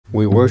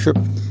We worship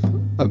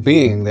a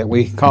being that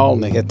we call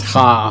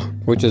Nihita,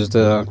 which is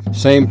the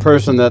same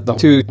person that the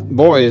two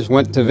boys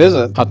went to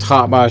visit.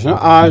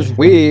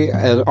 We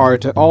are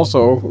to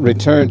also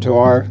return to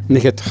our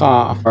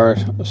Nihita, our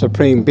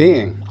Supreme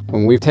Being.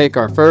 When we take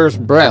our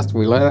first breath,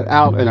 we let it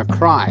out in a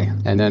cry.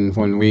 And then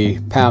when we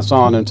pass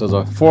on into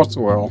the fourth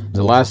world,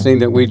 the last thing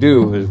that we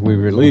do is we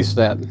release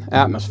that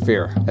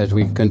atmosphere as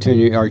we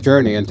continue our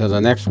journey into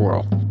the next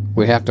world.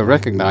 We have to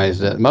recognize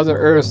that Mother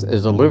Earth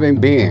is a living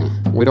being.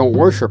 We don't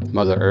worship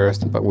Mother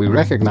Earth, but we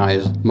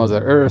recognize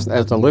Mother Earth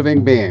as a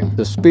living being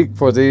to speak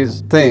for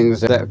these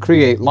things that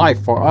create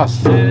life for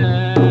us. In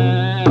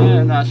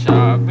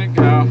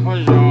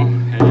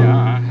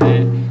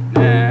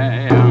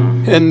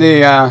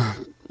the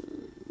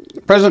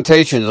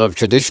presentations of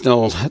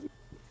traditional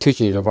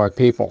teachings of our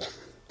people,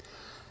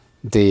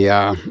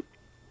 the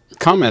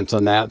comments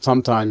on that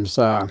sometimes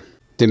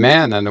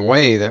demand in a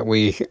way that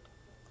we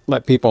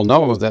let people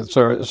know that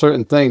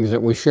certain things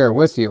that we share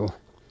with you,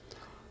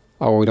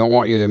 or we don't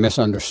want you to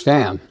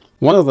misunderstand.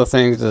 One of the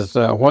things is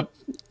what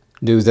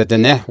do the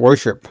Dene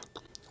worship?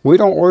 We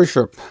don't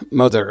worship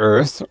Mother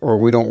Earth, or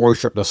we don't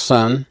worship the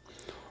sun,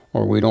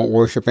 or we don't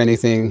worship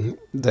anything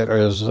that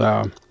is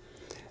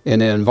in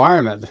the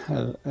environment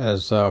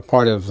as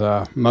part of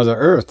Mother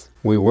Earth.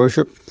 We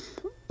worship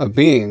a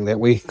being that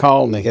we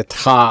call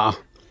Nihita,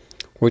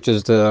 which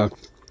is the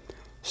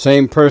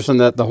same person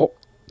that the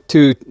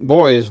two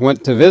boys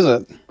went to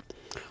visit.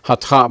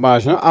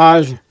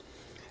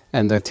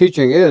 And the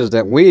teaching is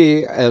that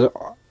we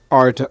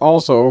are to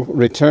also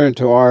return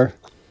to our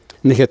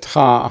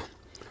Nihita,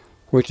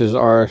 which is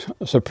our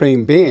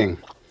Supreme Being.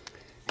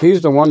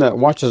 He's the one that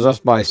watches us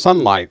by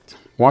sunlight,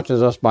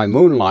 watches us by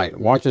moonlight,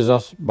 watches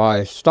us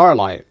by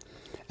starlight,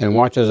 and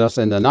watches us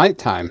in the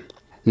nighttime.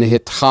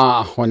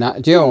 Nihita.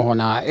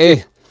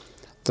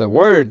 The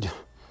word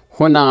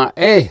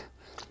Huna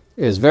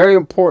is very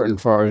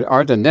important for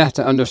our Dene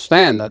to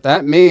understand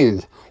that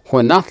means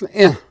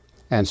Huna.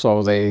 And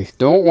so they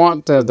don't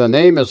want the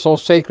name is so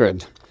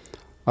sacred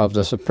of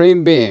the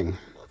Supreme Being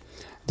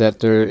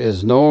that there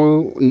is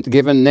no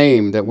given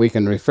name that we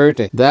can refer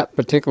to that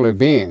particular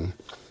being.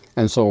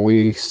 And so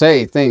we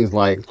say things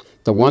like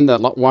the one that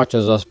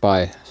watches us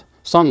by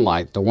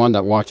sunlight, the one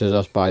that watches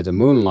us by the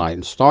moonlight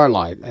and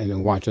starlight,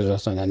 and watches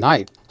us in the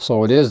night.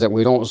 So it is that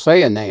we don't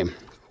say a name.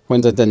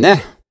 When the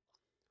Dene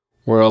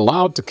were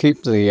allowed to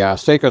keep the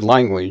sacred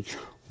language,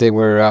 they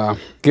were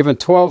given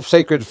 12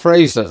 sacred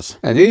phrases.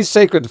 And these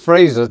sacred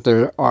phrases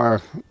there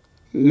are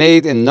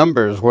made in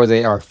numbers where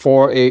they are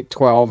 4, 8,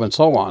 12, and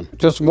so on.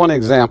 Just one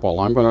example.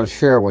 I'm going to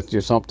share with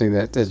you something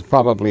that is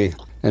probably,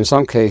 in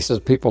some cases,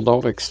 people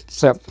don't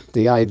accept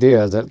the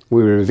idea that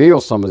we reveal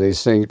some of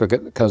these things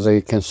because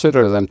they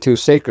consider them too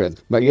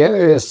sacred. But yet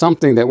it is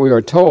something that we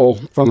are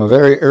told from a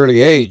very early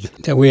age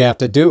that we have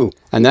to do.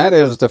 And that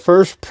is the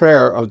first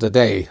prayer of the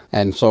day.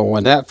 And so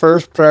when that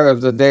first prayer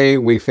of the day,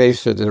 we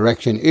face the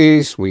direction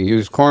east, we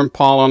use corn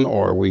pollen,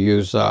 or we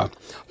use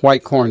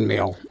white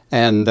cornmeal.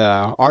 And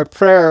our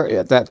prayer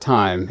at that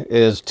time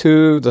is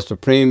to the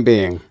Supreme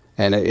Being.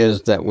 And it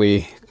is that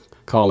we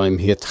call him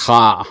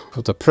Hita.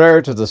 The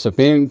prayer to the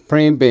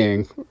Supreme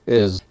Being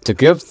is to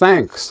give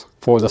thanks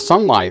for the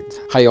sunlight.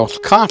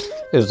 Hayoskat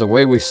is the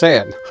way we say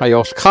it.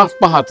 Hayoskat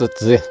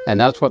bahatatzi. And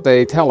that's what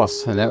they tell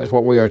us, and that is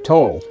what we are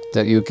told,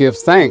 that you give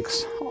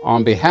thanks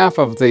on behalf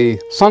of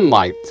the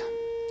sunlight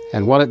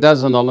and what it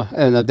does on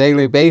a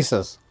daily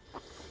basis.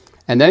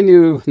 And then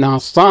you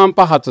nasam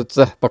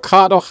bahatatzi,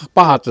 bakadoch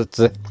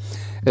bahatatzi,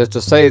 is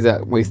to say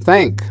that we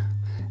thank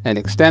and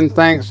extend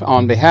thanks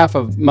on behalf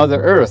of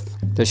Mother Earth,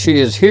 that she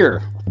is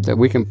here, that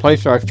we can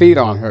place our feet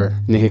on her,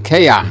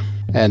 Nihikeya,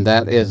 and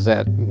that is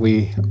that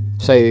we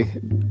say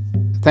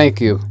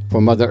thank you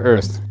for Mother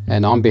Earth,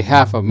 and on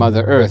behalf of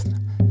Mother Earth,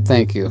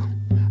 thank you.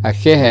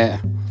 Ashehe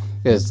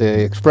is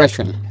the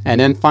expression. And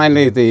then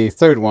finally the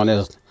third one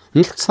is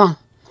Ntsa,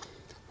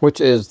 which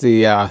is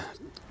the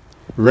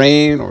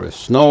rain or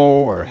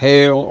snow or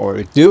hail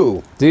or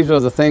dew. These are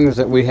the things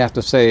that we have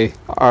to say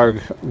our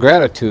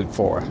gratitude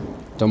for.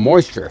 The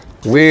moisture.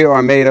 We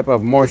are made up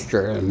of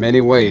moisture in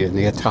many ways.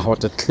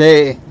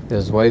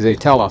 Is the way they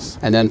tell us.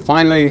 And then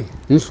finally,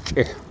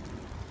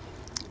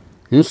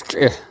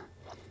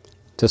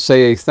 to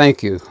say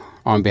thank you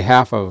on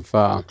behalf of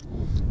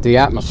the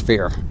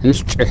atmosphere.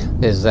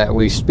 Is that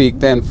we speak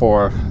then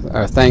for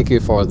thank you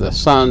for the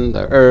sun,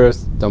 the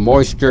earth, the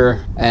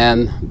moisture,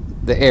 and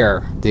the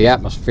air, the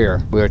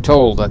atmosphere. We are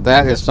told that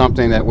that is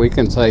something that we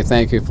can say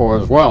thank you for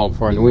as well.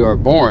 For when we are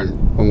born,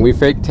 when we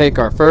take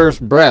our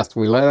first breath,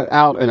 we let it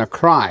out in a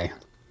cry.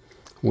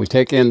 We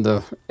take in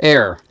the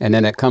air, and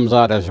then it comes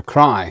out as a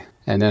cry.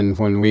 And then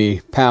when we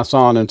pass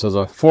on into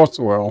the fourth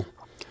world,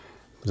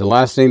 the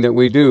last thing that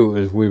we do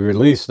is we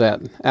release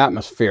that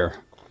atmosphere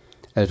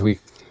as we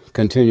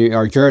continue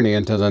our journey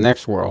into the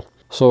next world.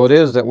 So it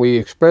is that we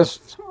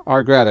express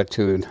our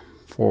gratitude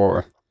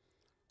for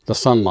the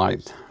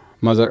sunlight,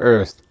 Mother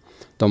Earth,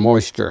 the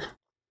moisture,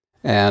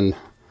 and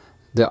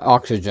the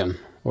oxygen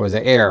or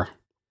the air.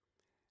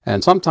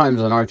 And sometimes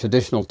in our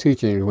traditional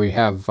teaching we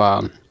have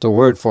the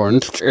word for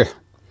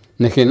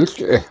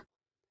Nikinch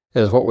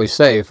is what we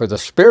say for the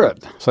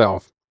spirit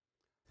self.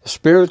 The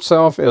spirit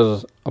self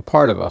is a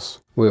part of us.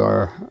 We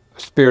are a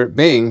spirit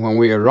being when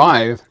we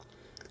arrive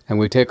and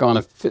we take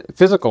on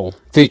physical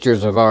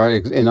features of our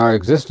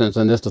existence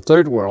in this the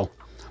third world.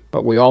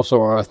 But we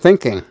also are a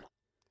thinking,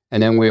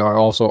 and then we are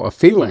also a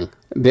feeling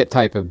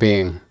type of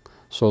being.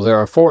 So there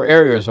are 4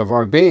 areas of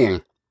our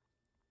being.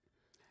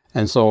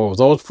 And so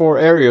those 4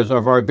 areas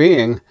of our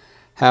being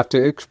have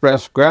to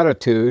express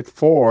gratitude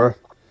for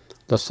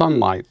the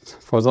sunlight,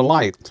 for the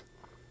light,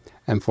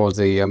 and for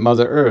the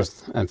Mother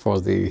Earth, and for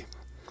the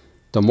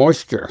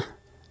moisture,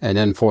 and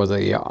then for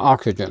the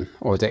oxygen,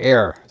 or the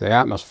air, the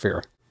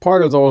atmosphere.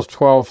 Part of those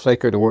 12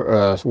 sacred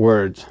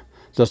words,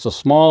 just a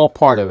small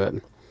part of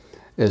it,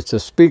 is to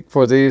speak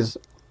for these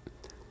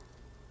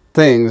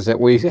things that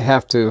we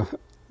have to,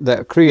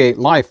 that create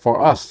life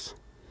for us.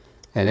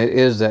 And it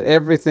is that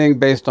everything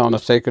based on the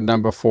sacred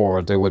number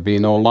 4, there would be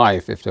no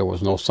life if there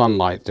was no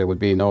sunlight. There would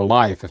be no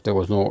life if there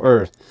was no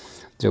earth.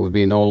 There would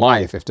be no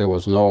life if there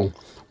was no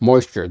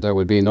moisture. There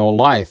would be no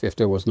life if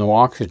there was no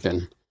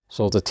oxygen.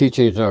 So the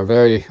teachings are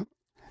very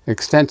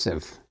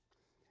extensive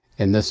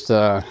in this,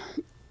 on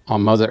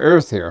Mother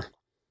Earth here.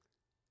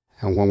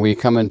 And when we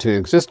come into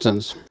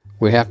existence,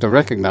 we have to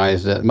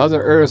recognize that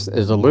Mother Earth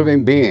is a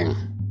living being.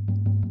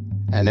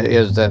 And it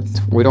is that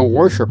we don't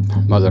worship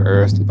Mother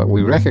Earth, but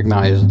we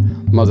recognize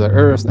Mother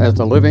Earth as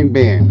a living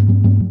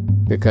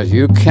being. Because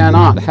you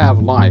cannot have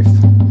life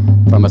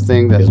from a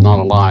thing that is not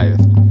alive.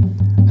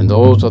 And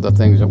those are the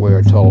things that we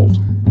are told.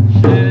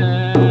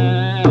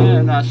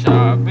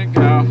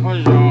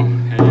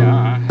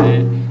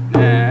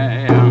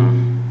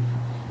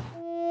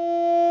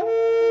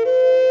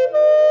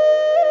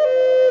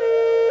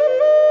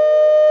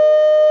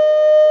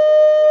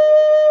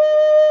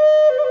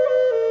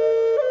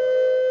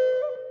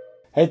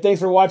 Hey, thanks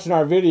for watching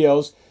our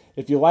videos.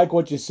 If you like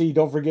what you see,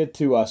 don't forget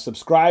to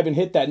subscribe and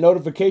hit that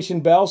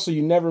notification bell so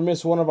you never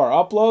miss one of our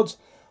uploads.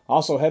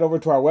 Also, head over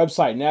to our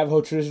website,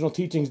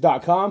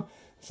 NavajoTraditionalTeachings.com.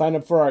 Sign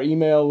up for our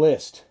email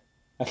list.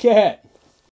 Okay.